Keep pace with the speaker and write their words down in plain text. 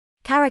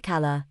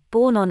Caracalla,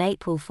 born on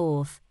April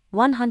 4,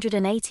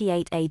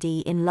 188 AD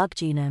in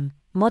Lugdunum,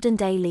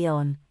 modern-day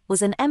Lyon,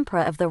 was an emperor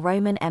of the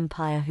Roman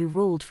Empire who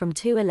ruled from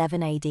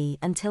 211 AD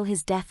until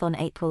his death on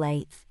April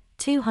 8,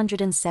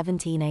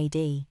 217 AD.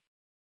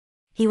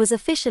 He was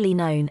officially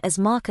known as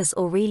Marcus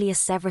Aurelius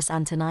Severus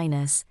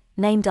Antoninus,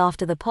 named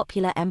after the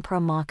popular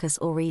emperor Marcus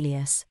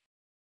Aurelius.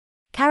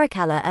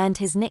 Caracalla earned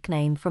his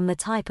nickname from the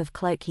type of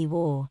cloak he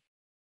wore.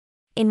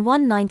 In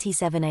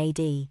 197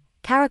 AD,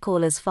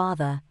 Caracalla's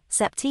father,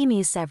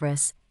 Septimius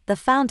Severus, the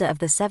founder of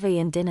the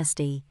Severan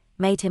dynasty,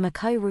 made him a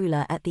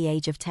co-ruler at the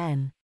age of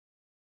 10.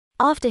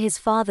 After his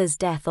father's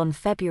death on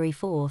February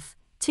 4,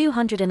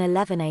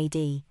 211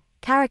 AD,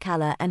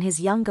 Caracalla and his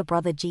younger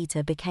brother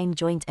Geta became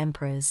joint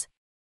emperors.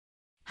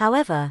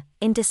 However,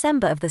 in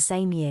December of the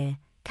same year,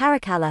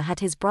 Caracalla had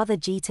his brother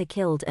Geta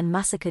killed and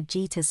massacred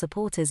Geta's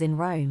supporters in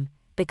Rome,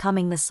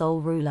 becoming the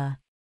sole ruler.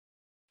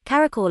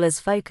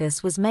 Caracalla's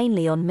focus was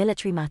mainly on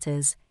military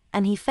matters,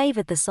 and he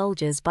favored the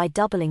soldiers by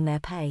doubling their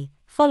pay,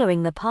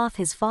 following the path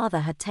his father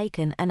had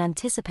taken and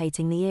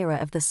anticipating the era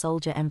of the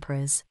soldier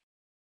emperors.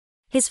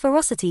 His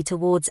ferocity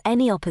towards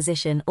any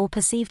opposition or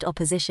perceived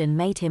opposition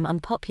made him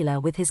unpopular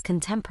with his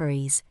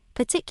contemporaries,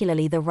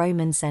 particularly the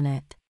Roman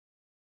Senate.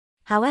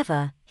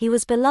 However, he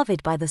was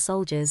beloved by the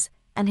soldiers,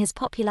 and his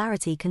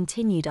popularity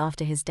continued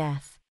after his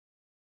death.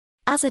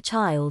 As a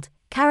child,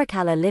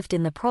 Caracalla lived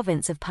in the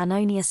province of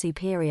Pannonia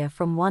Superior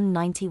from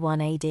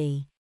 191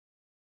 AD.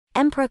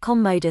 Emperor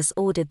Commodus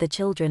ordered the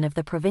children of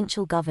the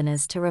provincial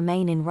governors to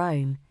remain in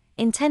Rome,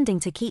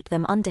 intending to keep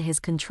them under his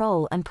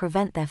control and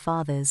prevent their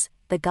fathers,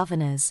 the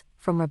governors,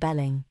 from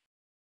rebelling.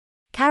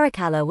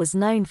 Caracalla was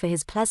known for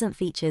his pleasant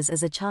features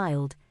as a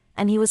child,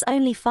 and he was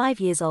only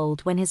 5 years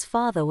old when his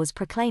father was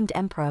proclaimed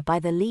emperor by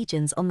the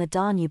legions on the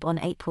Danube on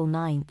April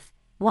 9,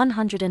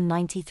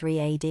 193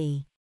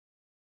 AD.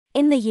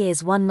 In the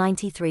years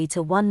 193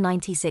 to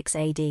 196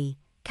 AD,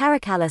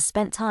 Caracalla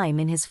spent time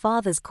in his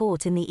father's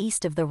court in the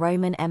east of the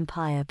Roman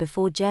Empire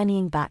before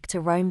journeying back to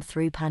Rome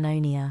through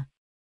Pannonia.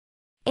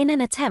 In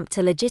an attempt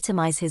to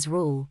legitimize his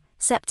rule,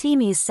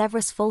 Septimius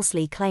Severus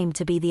falsely claimed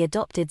to be the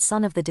adopted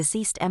son of the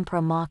deceased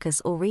emperor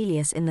Marcus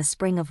Aurelius in the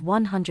spring of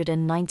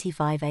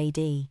 195 AD.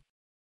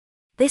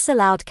 This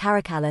allowed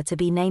Caracalla to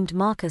be named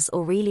Marcus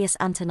Aurelius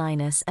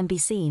Antoninus and be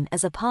seen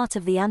as a part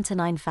of the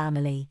Antonine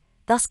family,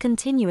 thus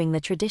continuing the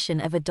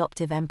tradition of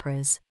adoptive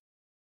emperors.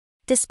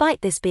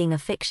 Despite this being a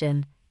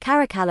fiction,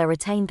 Caracalla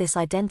retained this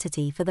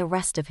identity for the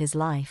rest of his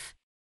life.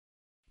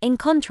 In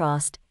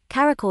contrast,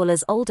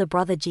 Caracalla's older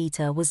brother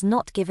Geta was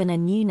not given a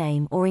new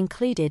name or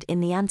included in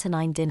the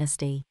Antonine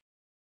dynasty.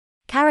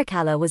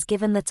 Caracalla was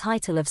given the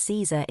title of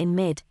Caesar in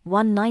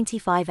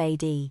mid-195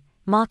 AD,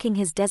 marking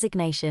his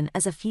designation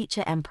as a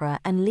future emperor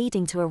and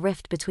leading to a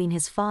rift between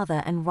his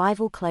father and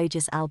rival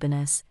Clodius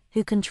Albinus,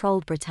 who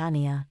controlled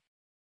Britannia.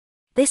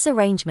 This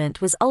arrangement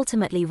was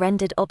ultimately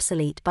rendered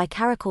obsolete by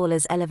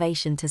Caracalla's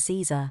elevation to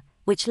Caesar,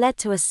 which led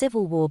to a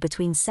civil war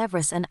between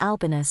Severus and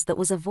Albinus that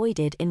was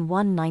avoided in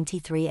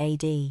 193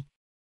 AD.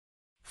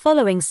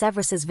 Following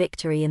Severus's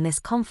victory in this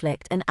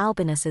conflict and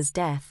Albinus's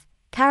death,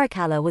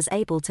 Caracalla was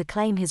able to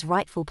claim his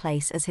rightful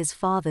place as his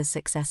father's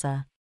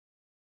successor.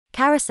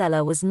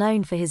 Caracalla was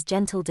known for his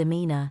gentle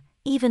demeanor,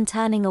 even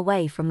turning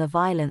away from the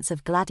violence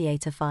of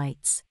gladiator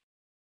fights.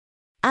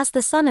 As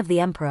the son of the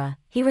emperor,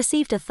 he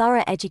received a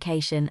thorough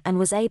education and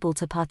was able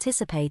to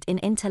participate in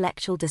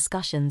intellectual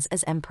discussions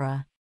as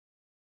emperor.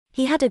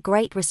 He had a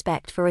great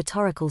respect for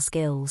rhetorical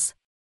skills.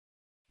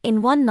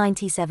 In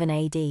 197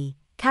 AD,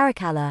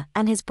 Caracalla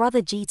and his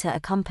brother Geta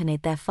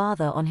accompanied their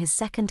father on his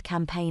second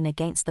campaign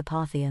against the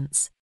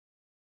Parthians.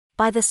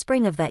 By the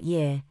spring of that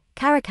year,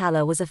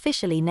 Caracalla was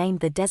officially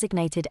named the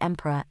designated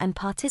emperor and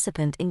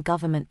participant in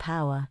government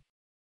power.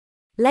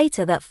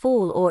 Later that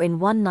fall or in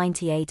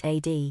 198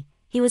 AD,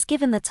 he was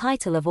given the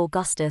title of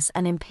Augustus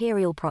and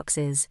imperial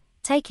proxys,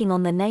 taking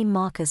on the name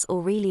Marcus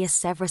Aurelius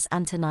Severus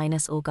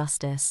Antoninus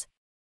Augustus.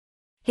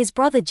 His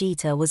brother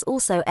Geta was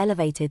also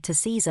elevated to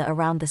Caesar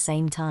around the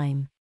same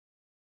time.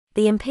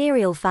 The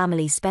imperial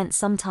family spent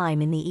some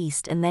time in the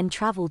east and then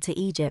traveled to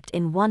Egypt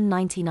in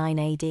 199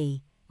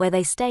 AD, where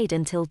they stayed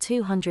until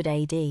 200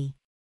 AD.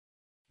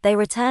 They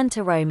returned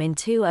to Rome in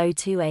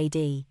 202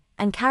 AD,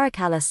 and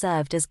Caracalla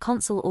served as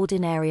consul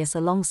ordinarius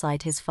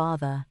alongside his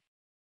father.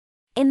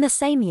 In the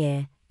same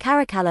year,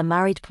 Caracalla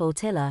married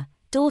Plautilla,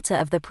 daughter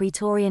of the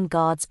Praetorian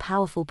Guard's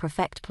powerful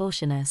prefect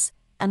Plautianus,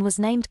 and was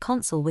named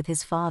consul with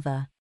his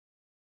father.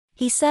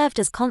 He served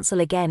as consul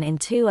again in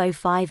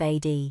 205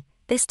 AD,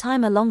 this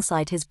time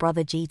alongside his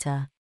brother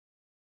Geta.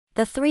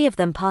 The three of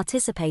them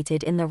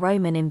participated in the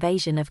Roman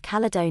invasion of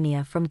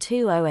Caledonia from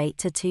 208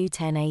 to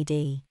 210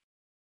 AD.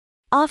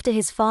 After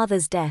his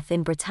father's death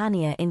in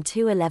Britannia in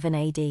 211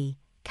 AD,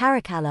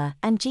 Caracalla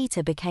and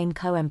Geta became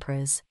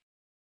co-emperors.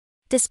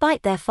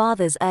 Despite their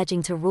fathers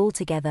urging to rule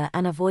together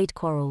and avoid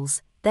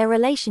quarrels, their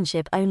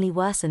relationship only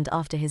worsened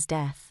after his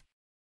death.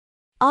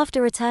 After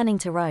returning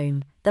to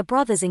Rome, the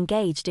brothers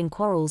engaged in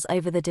quarrels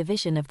over the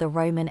division of the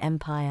Roman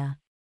Empire.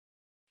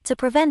 To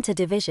prevent a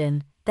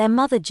division, their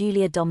mother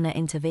Julia Domna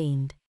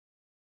intervened.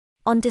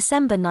 On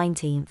December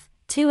 19,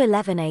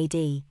 211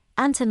 AD,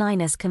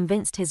 Antoninus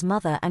convinced his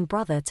mother and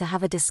brother to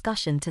have a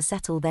discussion to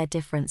settle their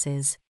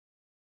differences.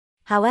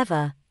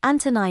 However,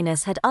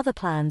 Antoninus had other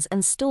plans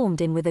and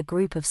stormed in with a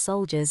group of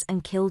soldiers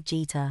and killed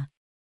Geta.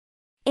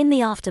 In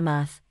the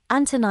aftermath,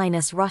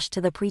 Antoninus rushed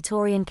to the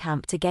Praetorian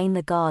camp to gain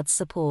the guards'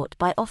 support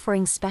by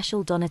offering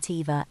special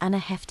donativa and a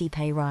hefty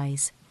pay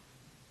rise.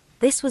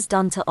 This was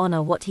done to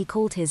honor what he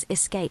called his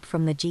escape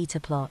from the Geta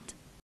plot.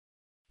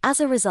 As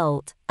a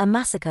result, a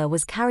massacre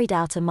was carried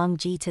out among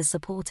Geta's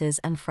supporters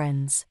and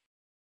friends.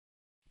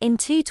 In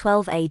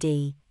 212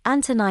 AD,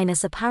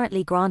 Antoninus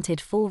apparently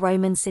granted full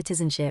Roman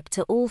citizenship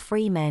to all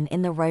free men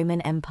in the Roman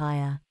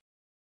Empire.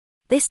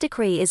 This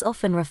decree is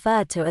often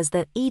referred to as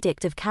the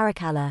Edict of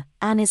Caracalla,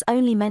 and is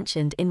only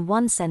mentioned in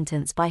one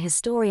sentence by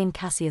historian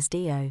Cassius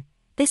Dio.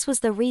 This was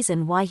the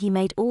reason why he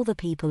made all the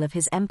people of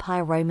his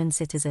empire Roman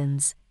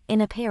citizens.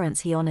 In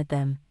appearance he honored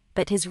them,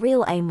 but his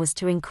real aim was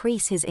to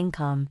increase his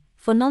income,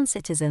 for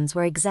non-citizens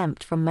were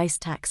exempt from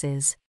most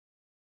taxes.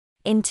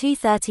 In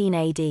 213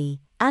 AD,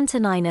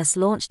 Antoninus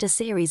launched a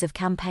series of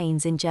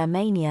campaigns in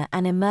Germania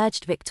and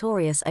emerged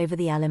victorious over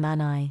the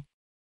Alemanni.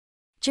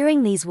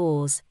 During these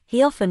wars,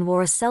 he often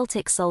wore a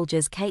Celtic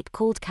soldier's cape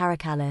called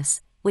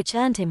Caracallus, which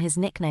earned him his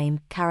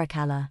nickname,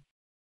 Caracalla.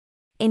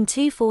 In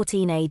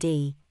 214 AD,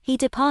 he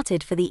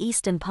departed for the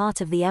eastern part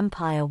of the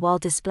empire while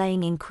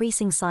displaying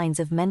increasing signs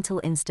of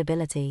mental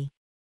instability.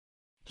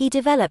 He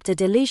developed a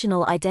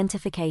delusional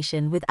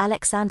identification with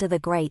Alexander the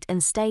Great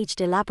and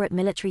staged elaborate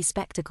military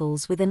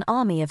spectacles with an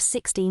army of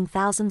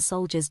 16,000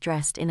 soldiers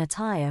dressed in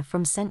attire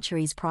from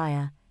centuries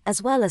prior,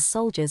 as well as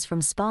soldiers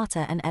from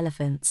Sparta and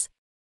elephants.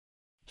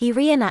 He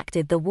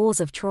reenacted the wars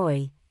of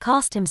Troy,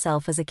 cast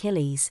himself as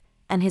Achilles,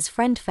 and his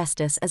friend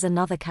Festus as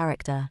another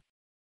character.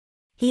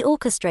 He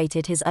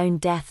orchestrated his own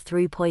death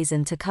through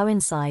poison to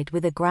coincide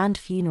with a grand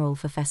funeral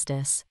for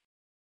Festus.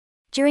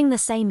 During the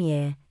same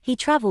year, he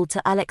traveled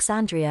to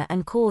Alexandria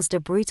and caused a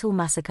brutal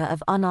massacre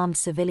of unarmed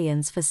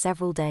civilians for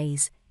several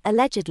days,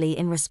 allegedly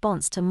in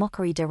response to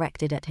mockery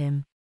directed at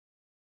him.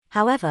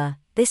 However,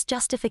 this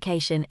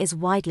justification is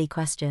widely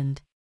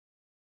questioned.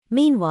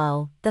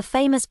 Meanwhile, the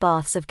famous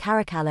baths of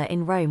Caracalla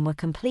in Rome were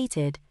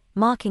completed,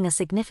 marking a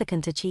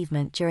significant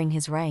achievement during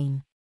his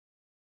reign.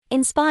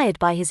 Inspired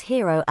by his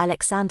hero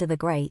Alexander the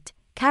Great,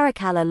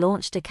 Caracalla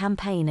launched a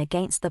campaign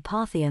against the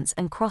Parthians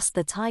and crossed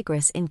the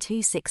Tigris in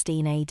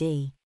 216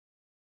 AD.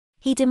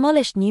 He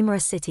demolished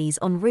numerous cities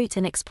en route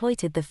and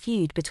exploited the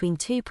feud between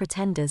two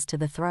pretenders to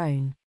the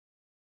throne.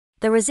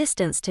 The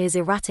resistance to his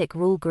erratic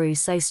rule grew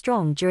so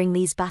strong during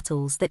these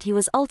battles that he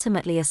was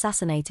ultimately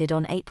assassinated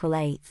on April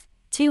 8,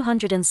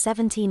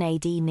 217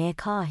 AD near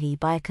Carrhae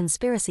by a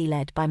conspiracy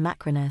led by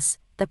Macrinus,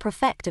 the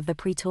prefect of the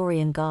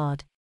Praetorian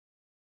Guard.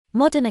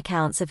 Modern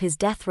accounts of his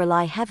death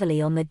rely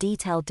heavily on the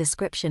detailed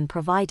description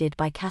provided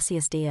by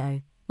Cassius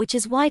Dio, which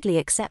is widely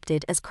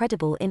accepted as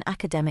credible in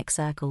academic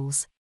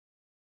circles.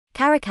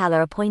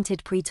 Caracalla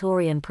appointed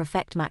Praetorian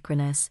prefect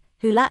Macrinus,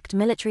 who lacked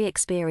military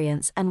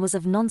experience and was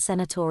of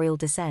non-senatorial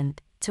descent,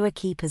 to a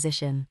key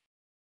position.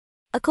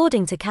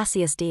 According to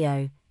Cassius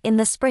Dio, in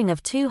the spring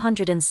of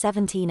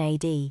 217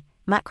 AD,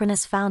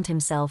 Macrinus found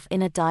himself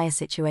in a dire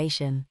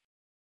situation.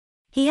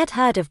 He had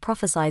heard of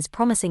prophecies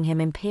promising him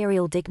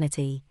imperial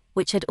dignity,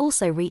 which had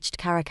also reached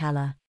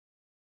Caracalla.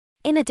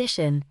 In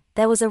addition,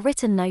 there was a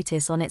written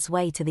notice on its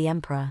way to the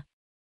emperor.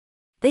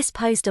 This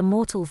posed a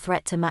mortal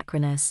threat to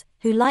Macrinus,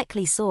 who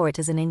likely saw it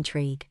as an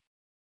intrigue.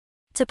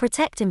 To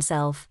protect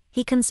himself,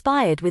 he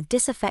conspired with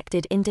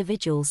disaffected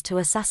individuals to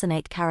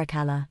assassinate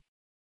Caracalla.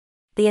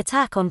 The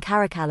attack on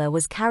Caracalla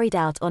was carried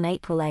out on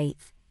April 8,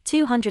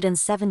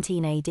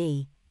 217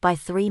 AD, by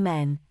three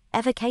men,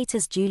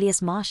 Evocatus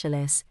Julius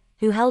Martialis,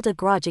 who held a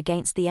grudge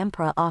against the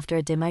emperor after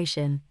a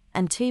demotion,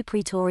 and two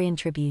Praetorian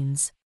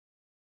tribunes.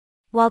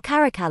 While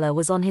Caracalla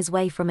was on his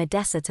way from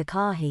Edessa to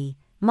Carrhae,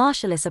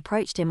 Martialis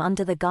approached him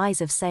under the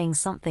guise of saying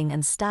something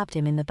and stabbed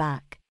him in the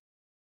back.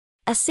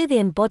 A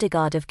Scythian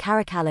bodyguard of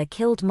Caracalla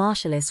killed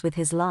Martialis with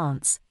his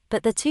lance,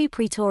 but the two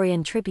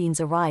Praetorian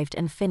tribunes arrived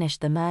and finished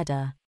the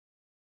murder.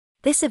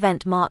 This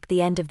event marked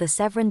the end of the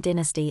Severan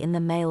dynasty in the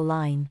male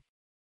line.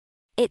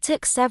 It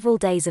took several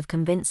days of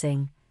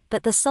convincing,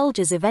 but the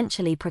soldiers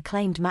eventually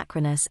proclaimed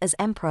Macrinus as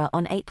emperor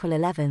on April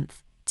 11,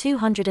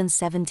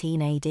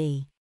 217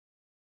 AD.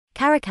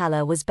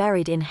 Caracalla was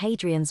buried in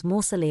Hadrian's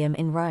mausoleum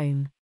in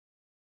Rome.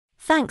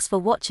 Thanks for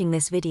watching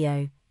this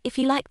video. If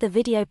you like the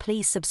video,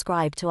 please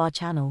subscribe to our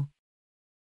channel.